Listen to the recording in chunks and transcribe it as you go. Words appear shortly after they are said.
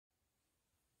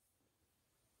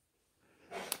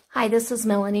Hi, this is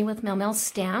Melanie with Mel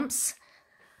Stamps.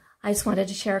 I just wanted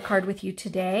to share a card with you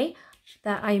today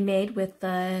that I made with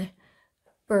the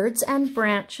Birds and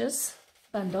Branches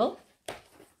bundle.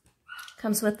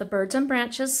 Comes with the Birds and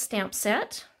Branches stamp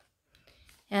set,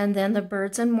 and then the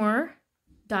Birds and More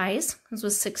dies. Comes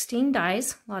with 16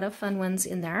 dies, a lot of fun ones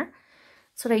in there.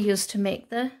 That's what I used to make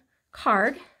the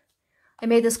card. I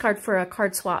made this card for a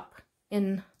card swap,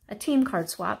 in a team card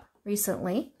swap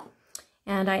recently.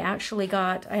 And I actually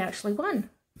won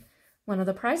one of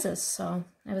the prizes, so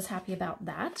I was happy about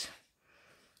that.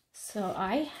 So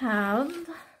I have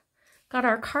got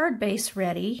our card base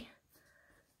ready.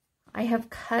 I have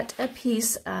cut a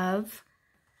piece of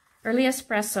Early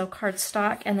Espresso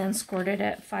cardstock and then scored it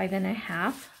at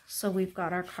 5.5. So we've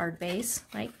got our card base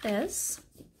like this.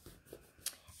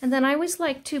 And then I always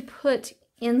like to put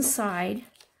inside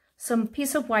some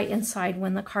piece of white inside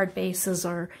when the card bases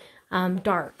are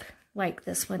dark, like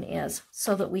this one is,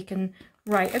 so that we can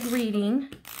write a greeting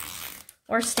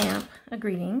or stamp a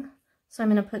greeting. So I'm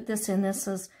going to put this in. This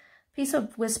is a piece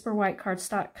of Whisper white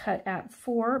cardstock cut at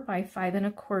 4 by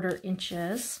 5.25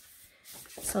 inches.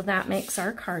 So that makes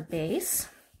our card base.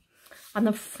 On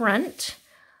the front,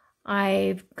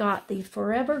 I've got the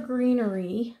Forever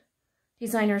Greenery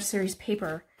Designer Series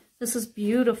paper. This is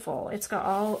beautiful. It's got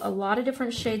a lot of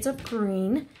different shades of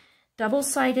green,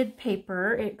 double-sided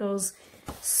paper. It goes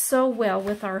so well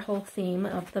with our whole theme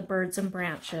of the Birds and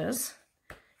Branches.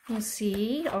 You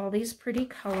see all these pretty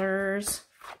colors,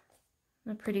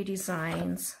 the pretty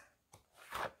designs.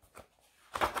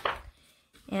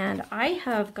 And I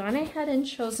have gone ahead and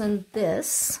chosen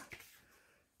this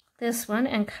one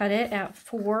and cut it at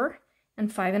 4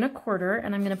 and 5.25,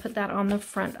 and I'm going to put that on the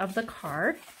front of the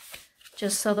card,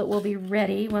 just so that we'll be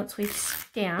ready once we've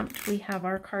stamped. We have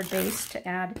our card base to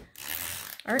add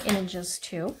our images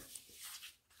to.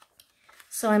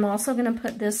 So I'm also going to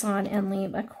put this on and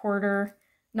leave an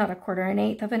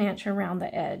 1/8 of an inch around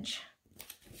the edge.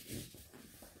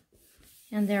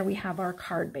 And there we have our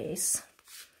card base.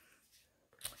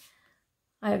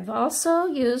 I've also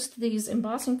used these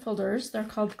embossing folders. They're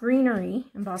called Greenery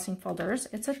embossing folders.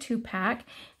 It's a 2-pack,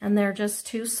 and they're just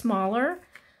 2 smaller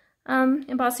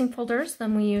embossing folders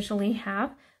than we usually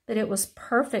have, but it was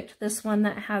perfect. This one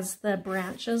that has the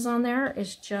branches on there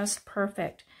is just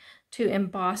perfect to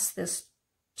emboss this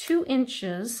 2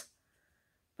 inches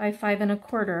by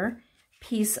 5.25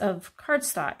 piece of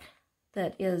cardstock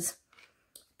that is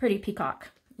pretty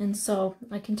peacock. And so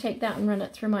I can take that and run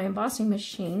it through my embossing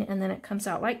machine, and then it comes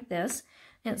out like this.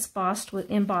 And it's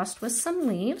embossed with some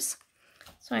leaves.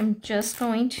 So I'm just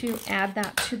going to add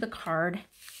that to the card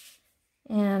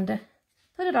and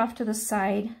put it off to the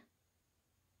side.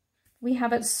 We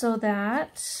have it so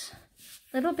that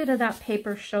a little bit of that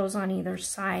paper shows on either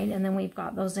side, and then we've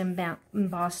got those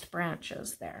embossed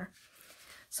branches there.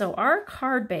 So our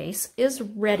card base is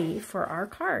ready for our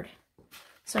card.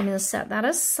 So I'm going to set that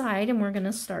aside, and we're going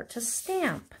to start to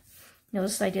stamp.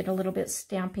 Notice I did a little bit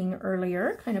stamping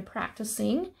earlier, kind of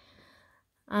practicing.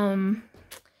 I'm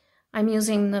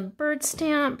using the bird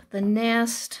stamp, the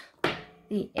nest,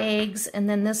 the eggs, and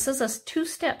then this is a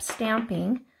 2-step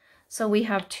stamping. So we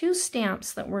have 2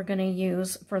 stamps that we're going to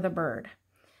use for the bird.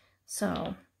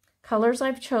 So colors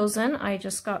I've chosen, I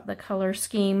just got the color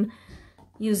scheme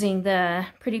using the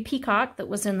Pretty Peacock that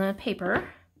was in the paper,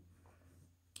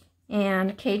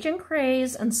 and Cajun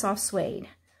Craze and Soft Suede.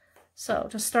 So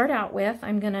to start out with,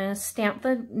 I'm going to stamp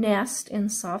the nest in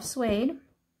Soft Suede.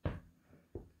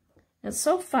 It's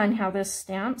so fun how this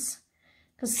stamps,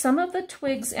 because some of the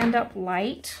twigs end up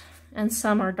light and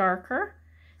some are darker.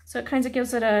 So it kind of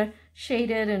gives it a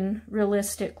shaded and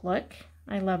realistic look.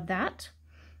 I love that.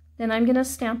 Then I'm going to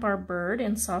stamp our bird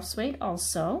in Soft Suede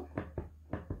also,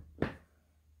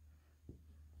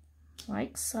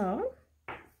 like so.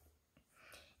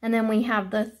 And then we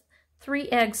have the 3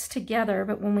 eggs together,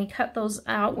 but when we cut those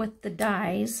out with the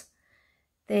dies,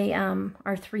 they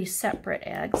are 3 separate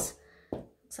eggs.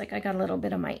 Looks like I got a little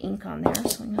bit of my ink on there,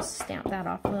 so I'm going to stamp that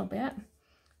off a little bit.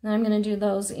 Then I'm going to do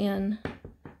those in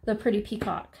the Pretty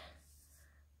Peacock.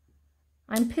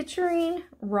 I'm picturing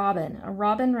Robin, a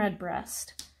robin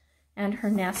redbreast, and her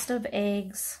nest of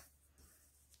eggs.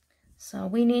 So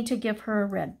we need to give her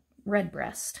a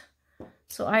redbreast.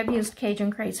 So I've used Cajun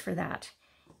Craze for that.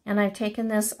 And I've taken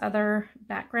this other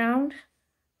background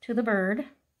to the bird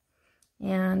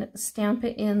and stamp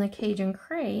it in the Cajun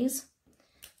Craze.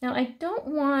 Now I don't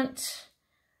want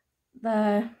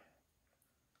the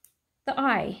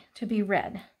eye to be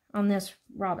red on this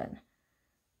robin.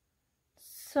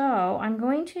 So I'm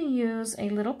going to use a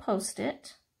little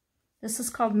Post-it. This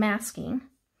is called masking.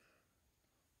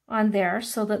 on there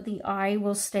so that the eye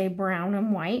will stay brown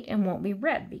and white and won't be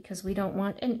red, because we don't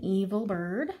want an evil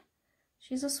bird.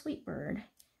 She's a sweet bird.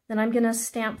 Then I'm going to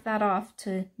stamp that off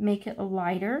to make it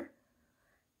lighter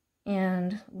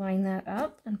and line that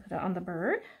up and put it on the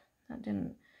bird. That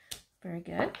didn't very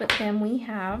good. But then we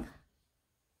have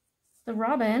the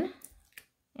robin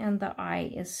and the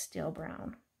eye is still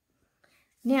brown.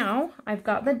 Now I've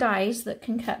got the dies that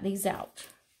can cut these out.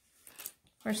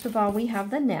 First of all, we have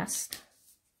the nest.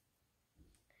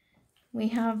 We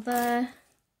have the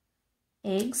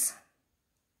eggs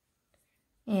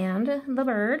and the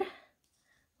bird,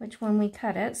 which when we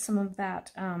cut it, some of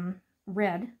that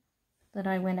red that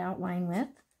I went outline with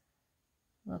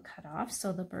will cut off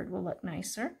so the bird will look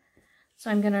nicer. So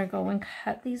I'm going to go and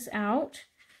cut these out.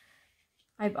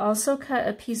 I've also cut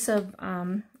a piece of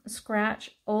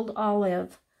scratch old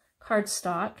olive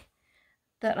cardstock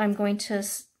that I'm going to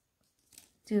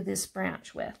do this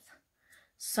branch with.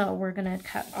 So we're going to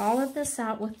cut all of this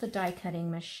out with the die cutting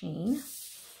machine.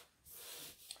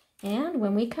 And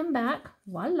when we come back,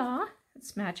 voila,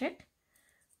 it's magic.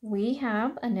 We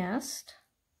have a nest.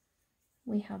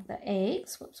 We have the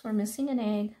eggs. Whoops, we're missing an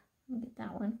egg. Let me get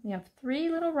that one. We have 3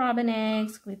 little robin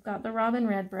eggs. We've got the robin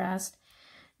redbreast.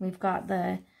 We've got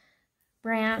the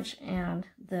branch and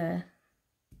the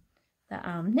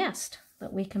nest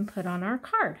that we can put on our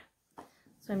card.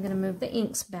 So I'm going to move the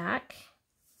inks back,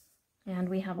 and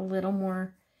we have a little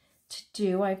more to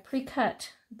do. I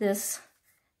pre-cut this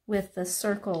with the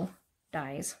circle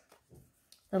dies,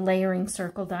 the layering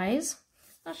circle dies.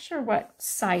 Not sure what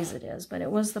size it is, but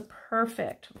it was the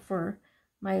perfect for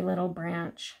my little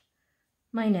branch,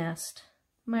 my nest,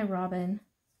 my robin.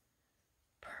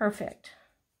 Perfect.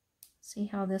 See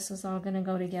how this is all going to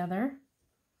go together?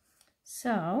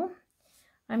 So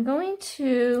I'm going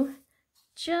to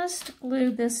just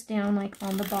glue this down like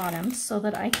on the bottom so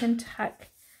that I can tuck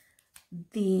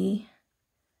the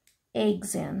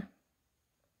eggs in.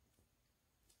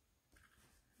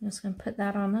 I'm just going to put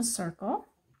that on the circle.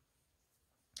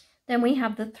 Then we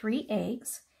have the 3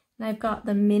 eggs, and I've got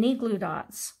the mini glue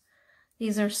dots.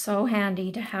 These are so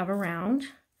handy to have around.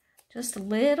 Just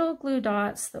little glue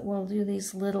dots that will do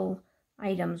these little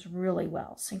items really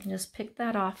well. So you can just pick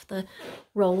that off the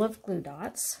roll of glue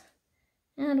dots,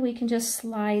 and we can just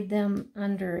slide them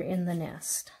under in the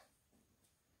nest.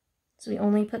 So we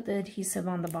only put the adhesive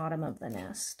on the bottom of the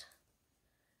nest.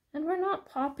 And we're not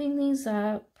popping these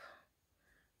up.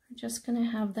 We're just going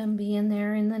to have them be in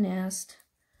there in the nest,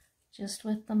 just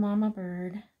with the mama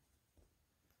bird.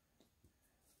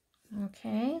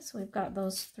 Okay, so we've got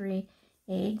those 3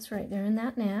 eggs right there in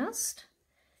that nest.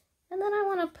 And then I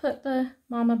want to put the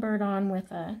mama bird on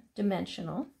with a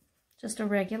dimensional, just a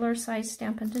regular size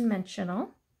Stampin'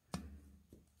 Dimensional.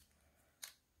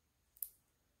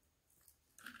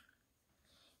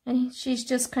 And she's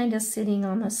just kind of sitting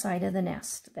on the side of the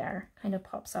nest there, kind of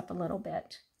pops up a little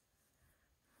bit.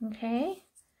 Okay,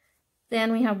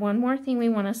 then we have one more thing we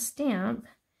want to stamp,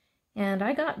 and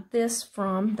I got this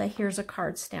from the Here's a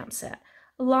Card stamp set.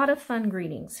 A lot of fun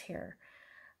greetings here.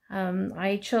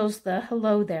 I chose the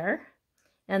hello there,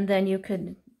 and then you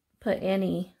could put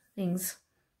any things,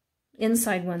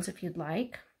 inside ones if you'd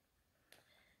like.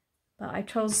 But I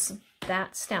chose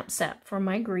that stamp set for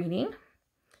my greeting,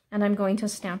 and I'm going to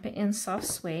stamp it in soft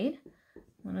suede. I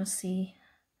want to see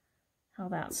how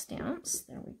that stamps.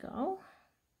 There we go.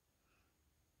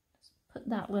 Just put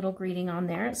that little greeting on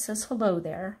there. It says hello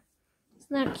there.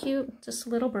 Isn't that cute? Just a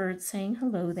little bird saying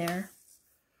hello there.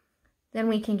 Then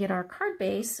we can get our card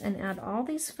base and add all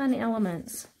these fun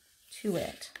elements to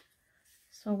it.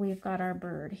 So we've got our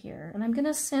bird here. And I'm going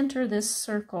to center this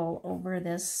circle over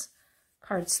this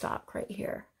cardstock right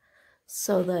here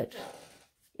so that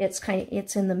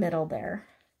it's in the middle there.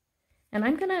 And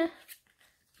I'm going to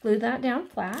glue that down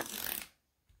flat.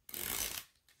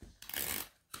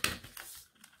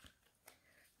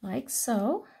 Like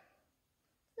so.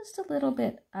 Just a little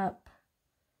bit up.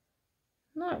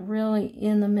 Not really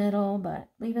in the middle, but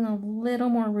leaving a little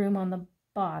more room on the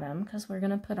bottom because we're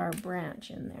going to put our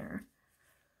branch in there.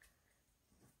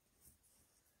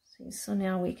 See, so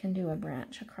now we can do a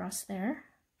branch across there.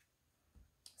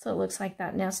 So it looks like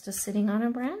that nest is sitting on a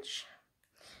branch.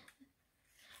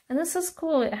 And this is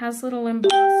cool. It has little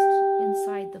embossed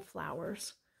inside the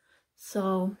flowers.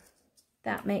 So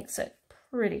that makes it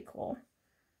pretty cool.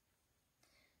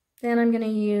 Then I'm going to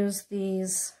use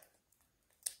these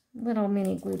little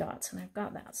mini glue dots, and I've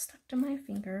got that stuck to my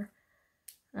finger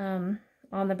on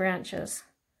the branches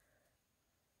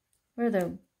where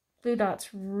the glue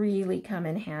dots really come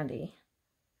in handy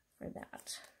for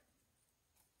that.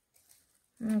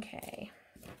 Okay,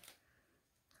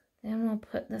 then we'll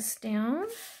put this down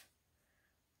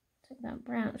Take that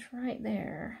branch right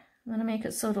there. I'm going to make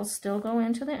it so it'll still go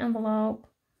into the envelope.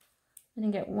 I'm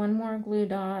going to get one more glue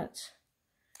dot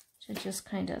to just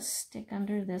kind of stick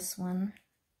under this one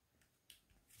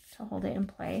to hold it in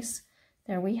place.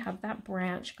 There we have that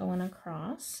branch going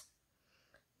across.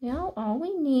 Now all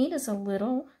we need is a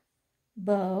little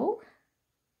bow.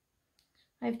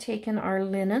 I've taken our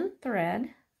linen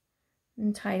thread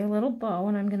and tied a little bow,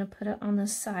 and I'm going to put it on the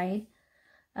side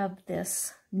of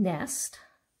this nest.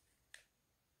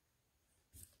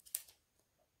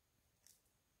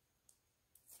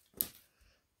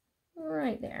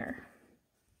 Right there.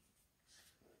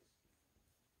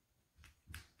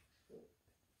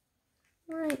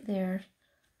 Right there,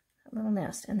 that little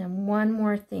nest. And then one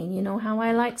more thing. You know how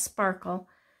I like sparkle.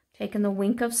 Taking the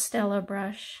Wink of Stella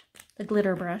brush, the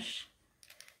glitter brush.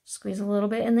 Squeeze a little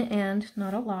bit in the end,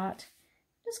 not a lot.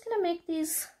 Just going to make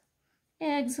these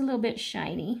eggs a little bit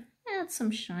shiny. Add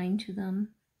some shine to them,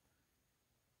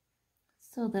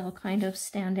 so they'll kind of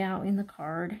stand out in the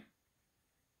card.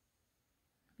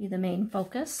 Be the main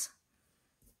focus.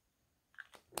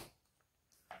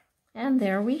 And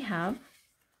there we have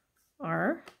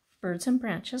our Birds and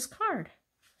Branches card.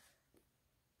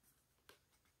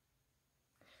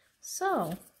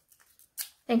 So,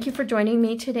 thank you for joining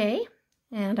me today,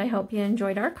 and I hope you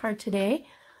enjoyed our card today.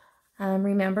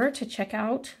 Remember to check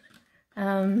out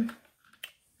Mel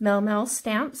Mel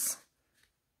Stamps.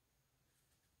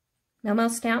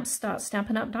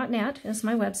 melmelstamps.stampinup.net is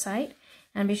my website.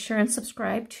 And be sure and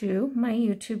subscribe to my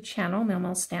YouTube channel, Mel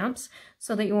Mel Stamps,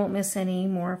 so that you won't miss any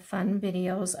more fun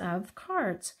videos of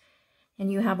cards.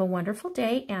 And you have a wonderful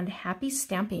day and happy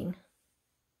stamping.